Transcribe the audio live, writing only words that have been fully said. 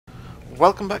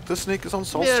welcome back to Sneakers on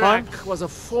Solstheim. Mirak was a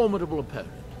formidable opponent.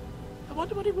 I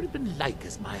wonder what he would have been like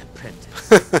as my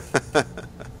apprentice.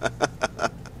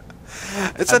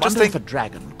 It's I wonder interesting. if a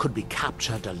dragon could be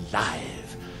captured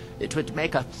alive. It would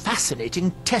make a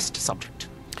fascinating test subject.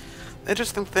 The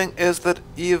interesting thing is that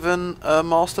even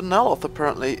Master Neloth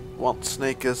apparently wants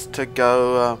Sneakers to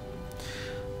go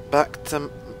back to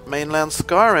mainland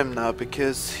Skyrim now,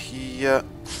 because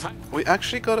we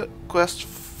actually got a quest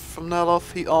from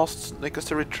Neloth. He asked Sneakers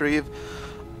to retrieve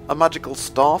a magical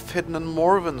staff hidden in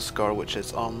Morvenskar, which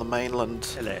is on the mainland.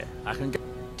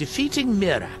 Defeating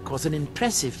Mirak was an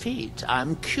impressive feat.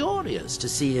 I'm curious to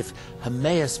see if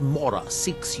Hermaeus Mora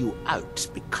seeks you out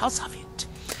because of it.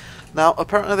 Now,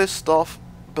 apparently this staff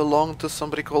belonged to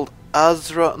somebody called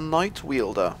Azra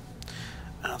Nightwielder.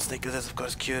 And Sneakers is of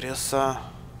course curious.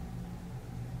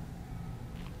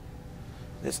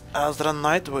 This Azra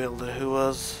Nightwielder, who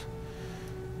was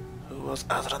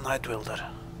Azra Nightwielder?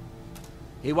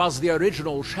 He was the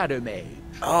original Shadow Mage.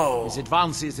 Oh. His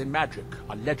advances in magic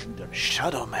are legendary.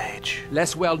 Shadow Mage.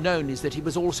 Less well known is that he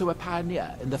was also a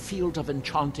pioneer in the field of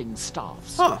enchanting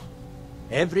staffs. Huh.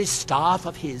 Every staff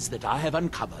of his that I have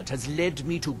uncovered has led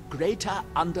me to greater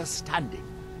understanding.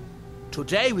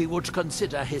 Today we would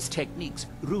consider his techniques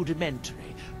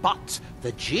rudimentary, but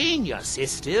the genius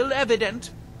is still evident.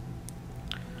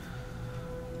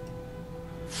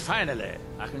 Finally,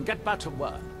 I can get back to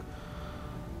work.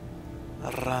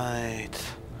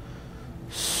 Right.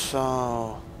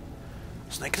 So,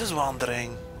 Sneakers is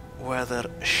wondering whether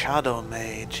Shadow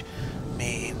Mage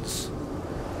means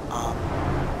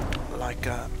like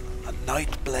a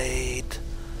night blade,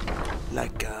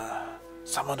 like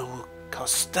someone who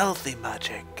casts stealthy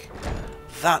magic.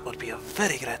 That would be a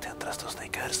very great interest to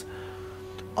Sneakers.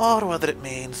 Or whether it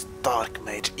means dark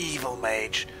mage, evil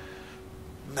mage,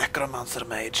 necromancer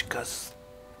mage, because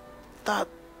that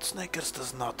Sneakers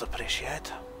does not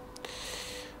appreciate.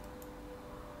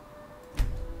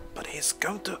 But he's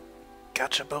going to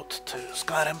catch a boat to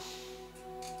Skyrim.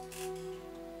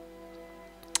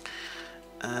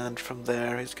 And from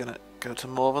there he's gonna go to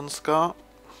Morvenskar.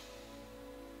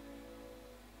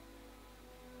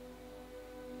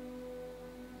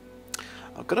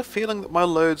 I've got a feeling that my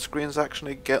load screens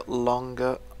actually get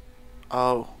longer.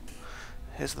 Oh,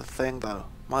 here's the thing though.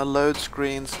 My load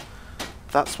screens,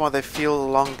 that's why they feel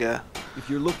longer. If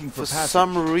you're looking for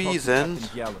some reason,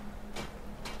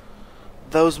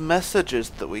 those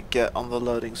messages that we get on the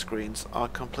loading screens are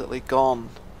completely gone.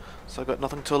 So I've got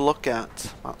nothing to look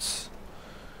at. That's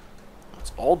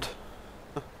odd.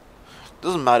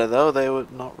 Doesn't matter though, they were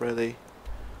not really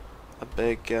a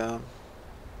big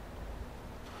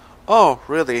oh,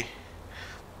 really?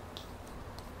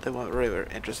 They weren't really very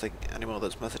interesting anymore,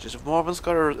 those messages.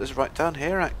 Morvenskar is right down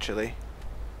here actually.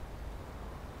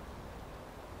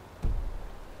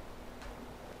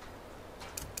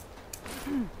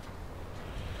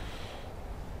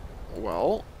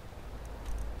 Well,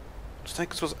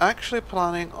 Snickers was actually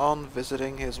planning on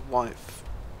visiting his wife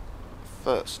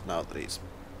first, now that he's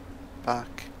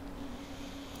back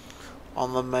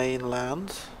on the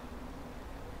mainland.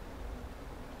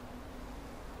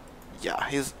 Yeah,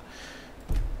 if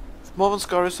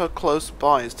Morvenskar is so close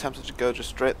by, he's tempted to go just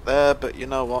straight there, but you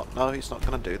know what? No, he's not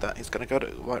going to do that. He's going to go to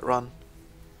Whiterun.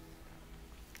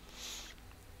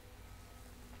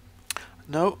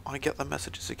 No, I get the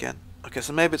messages again. Okay,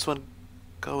 so maybe it's when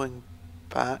going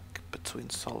back between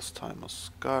Solstheim or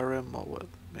Skyrim, or what?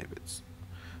 Maybe it's...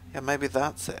 yeah, maybe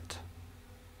that's it.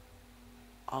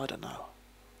 I don't know.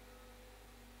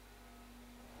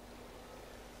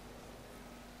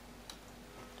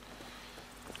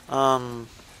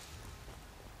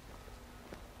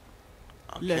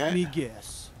 Okay. Let me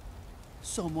guess.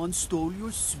 Someone stole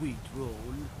your sweet roll.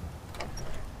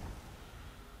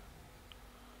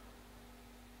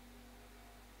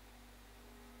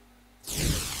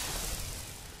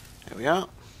 Here we are.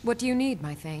 What do you need,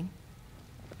 my Thane?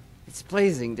 It's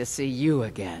pleasing to see you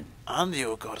again. And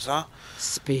you, Gorza.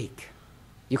 Speak.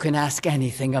 You can ask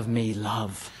anything of me,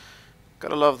 love.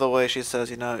 Gotta love the way she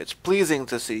says, you know, it's pleasing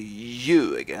to see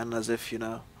you again, as if, you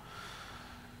know,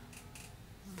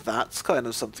 that's kind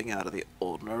of something out of the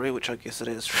ordinary, which I guess it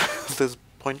is at this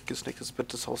point, because Nick has been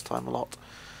to Solstheim a lot.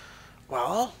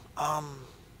 Well,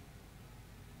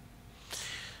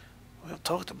 we've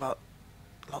talked about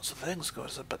lots of things,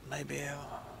 Gorza, but maybe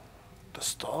the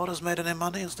store has made any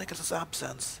money in Snickers'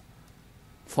 absence.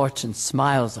 Fortune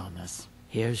smiles on us.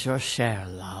 Here's your share,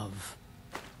 love.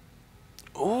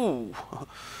 Ooh,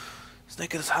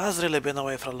 Snickers has really been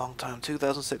away for a long time.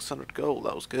 2,600 gold,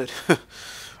 that was good.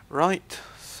 Right,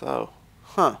 so,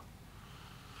 huh.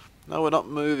 No, we're not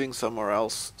moving somewhere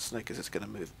else. Snickers is going to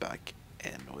move back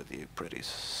in with you pretty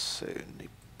soon, he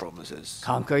promises.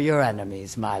 Conquer your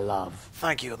enemies, my love.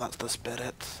 Thank you, that's the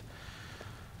spirit.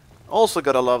 Also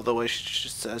gotta love the way she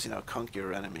just says, you know, conquer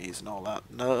your enemies and all that.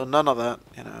 No, none of that,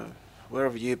 you know, where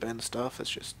have you been stuff. It's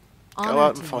just go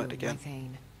out and fight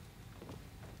again.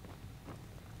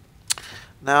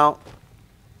 Now,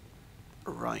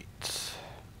 right.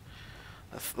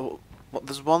 I thought, well,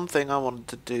 there's one thing I wanted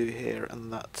to do here,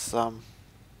 and that's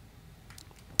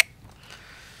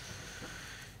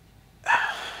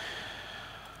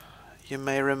you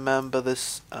may remember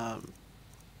this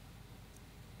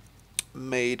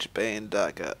Mage Bane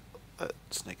dagger that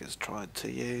Snickers tried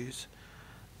to use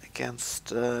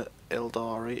against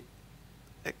Ildari.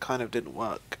 It kind of didn't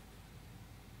work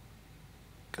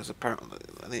because apparently,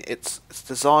 I mean, it's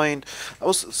designed. That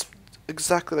was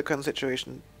exactly the kind of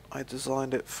situation I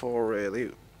designed it for,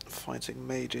 really, fighting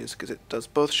mages, because it does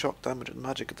both shock damage and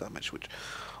magic damage, which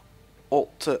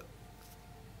ought to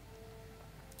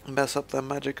mess up their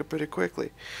magicka pretty quickly.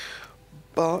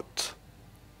 But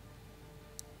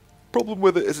problem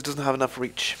with it is it doesn't have enough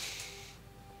reach.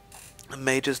 And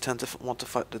mages tend to want to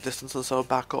fight the distance and so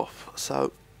back off.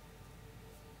 So,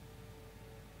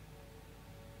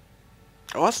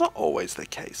 well, that's not always the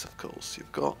case, of course.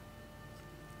 You've got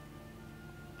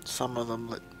some of them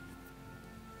that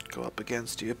go up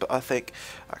against you, but I think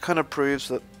that kind of proves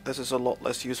that this is a lot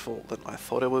less useful than I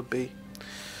thought it would be.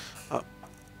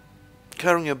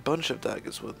 Carrying a bunch of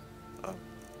daggers with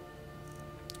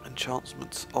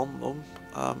enchantments on them,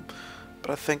 but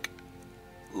I think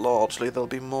largely they'll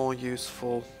be more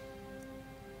useful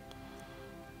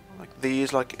like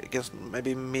these, like against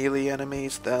maybe melee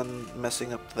enemies, than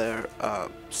messing up their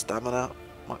stamina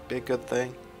might be a good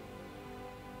thing.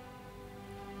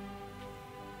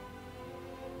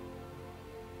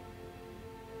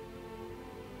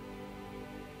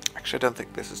 Actually, I don't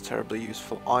think this is terribly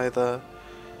useful either.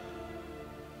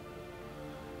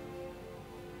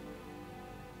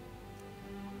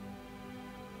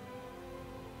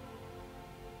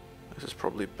 This is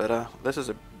probably better. This is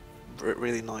a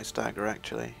really nice dagger,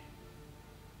 actually.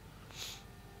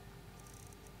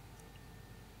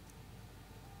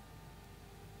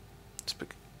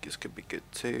 This could be good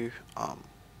too.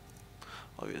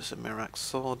 Obviously, Mirak's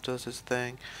sword does his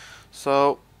thing.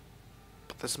 So,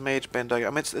 but this Mage Bane dagger,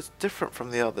 I mean, it's different from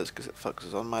the others because it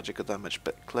focuses on magical damage,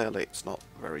 but clearly it's not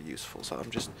very useful. So I'm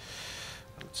just,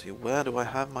 let's see, where do I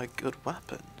have my good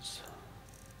weapons?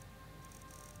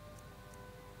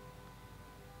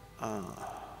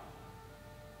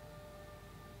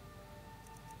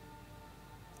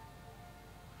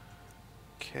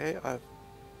 Okay, I've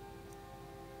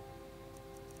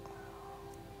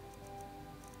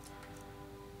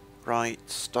right,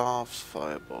 staffs,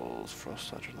 fireballs, frost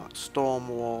hydrant, storm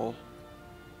wall.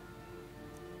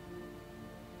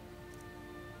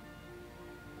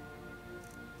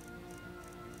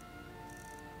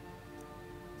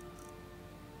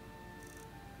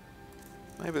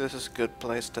 Maybe this is a good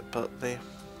place to put the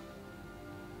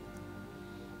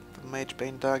Mage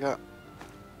Bane dagger,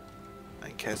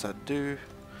 in case I do.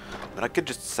 I mean, I could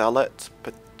just sell it,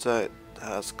 but it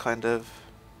has kind of...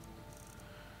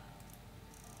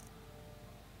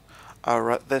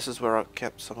 Alright, this is where I've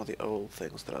kept some of the old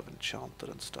things that I've enchanted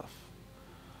and stuff.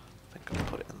 I think I'll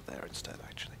put it in there instead,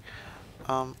 actually.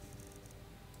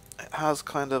 It has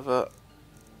kind of a...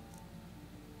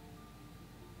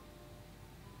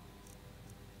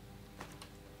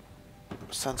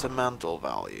 sentimental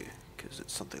value, because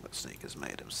it's something that Sneak has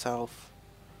made himself.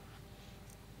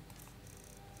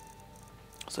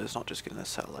 So he's not just going to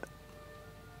sell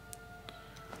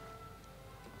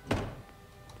it.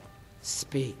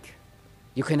 Speak.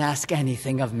 You can ask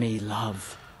anything of me,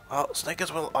 love. Well,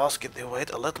 Snickers will ask you to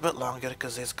wait a little bit longer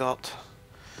because he's got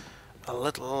a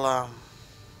little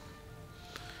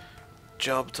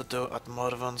job to do at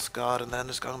Morvenskar, and then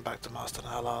he's going back to Master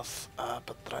Naloth.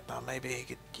 But right now, maybe he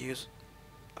could use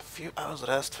a few hours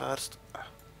rest first. There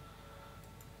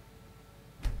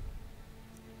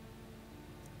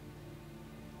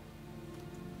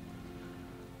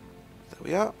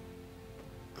we are.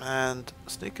 And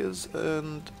Snickers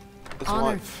and his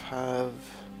wife have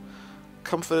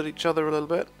comforted each other a little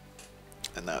bit,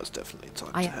 and now it's definitely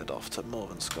time to head off to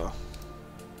Morvenskar.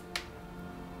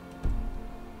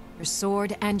 Your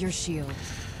sword and your shield.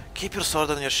 Keep your sword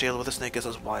and your shield with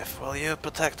Snickers' wife, will you?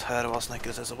 Protect her while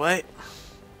Snickers is away.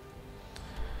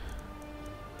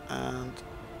 And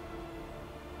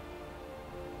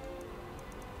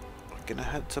we're gonna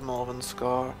head to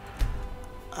Morvenskar,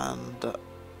 and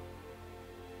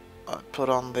I put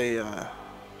on the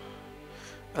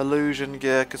illusion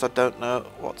gear because I don't know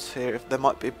what's here. If there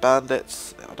might be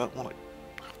bandits, I don't want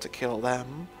to have to kill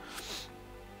them.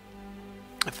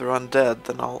 If they're undead,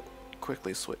 then I'll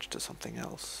quickly switch to something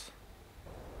else.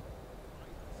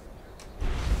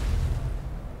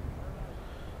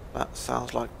 That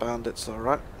sounds like bandits,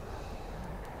 alright.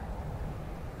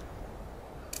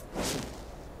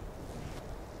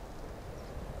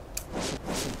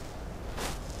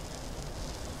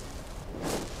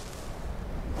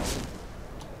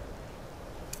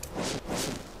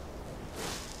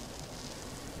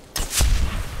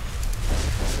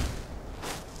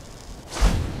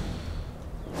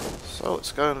 So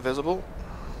let's go invisible,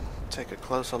 take a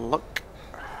closer look.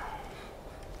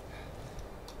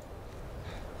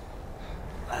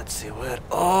 Let's see where.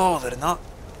 Oh, they're not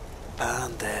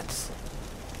bandits.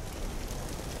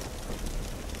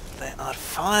 They are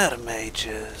fire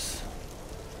mages.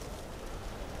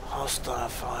 Hostile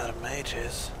fire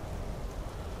mages.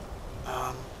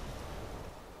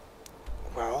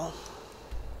 Well.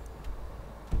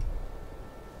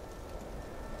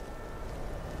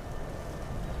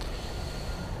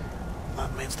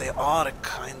 That means they are a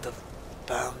kind of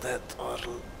bandit or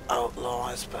outlaw,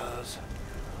 I suppose.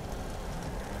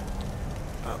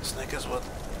 But Snickers would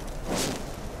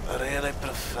really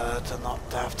prefer to not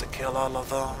have to kill all of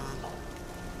them.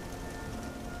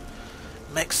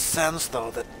 Makes sense though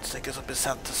that Snickers would be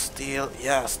sent to steal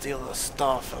the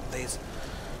stuff from these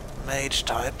mage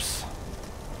types.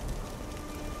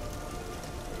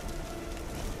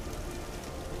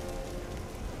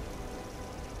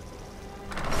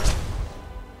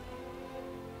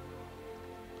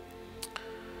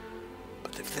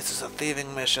 But if this is a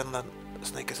thieving mission, then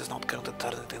Snickers is not going to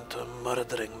turn it into a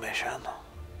murdering mission.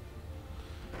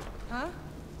 Huh?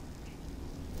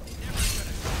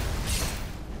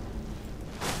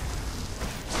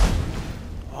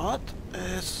 What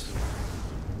is...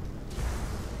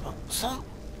 Well,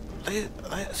 they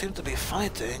seem to be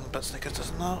fighting, but Snickers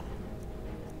doesn't know.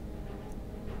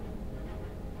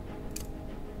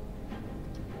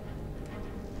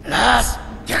 Las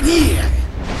Ganir!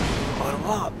 Or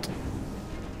what?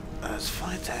 Is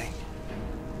fighting?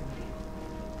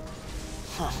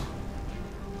 Huh.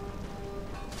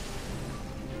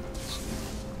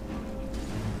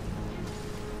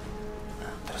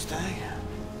 Interesting.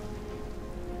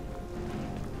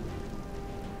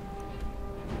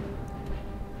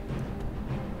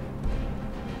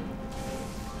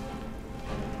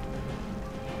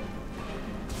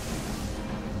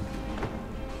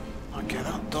 Okay,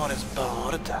 that door is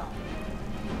barred. Let's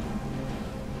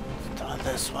try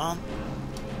this one.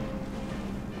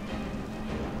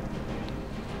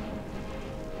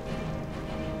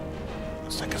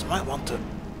 Stickers might want to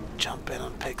jump in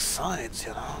and pick sides,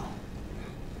 you know.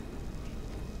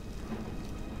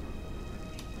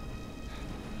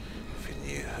 If you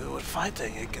knew who were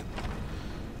fighting, you could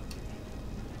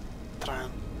try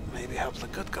and maybe help the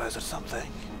good guys or something,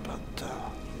 but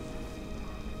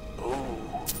ooh.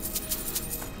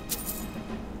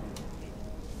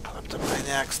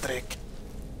 Kleptomaniac streak.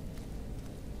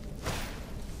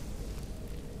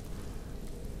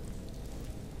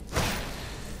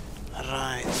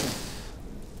 Right.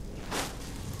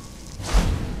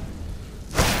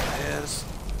 Here's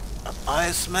an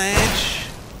ice mage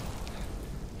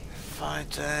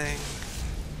fighting.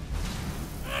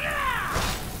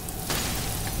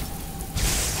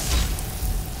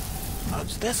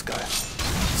 What's this guy?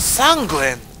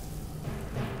 Sanguine!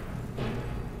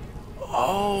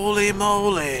 Holy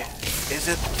moly! Is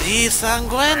it the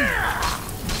Sanguine?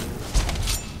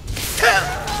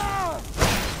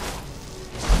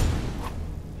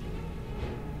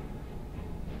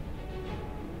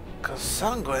 Cause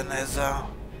Sanguine is a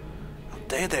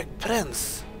Daedric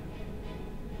prince.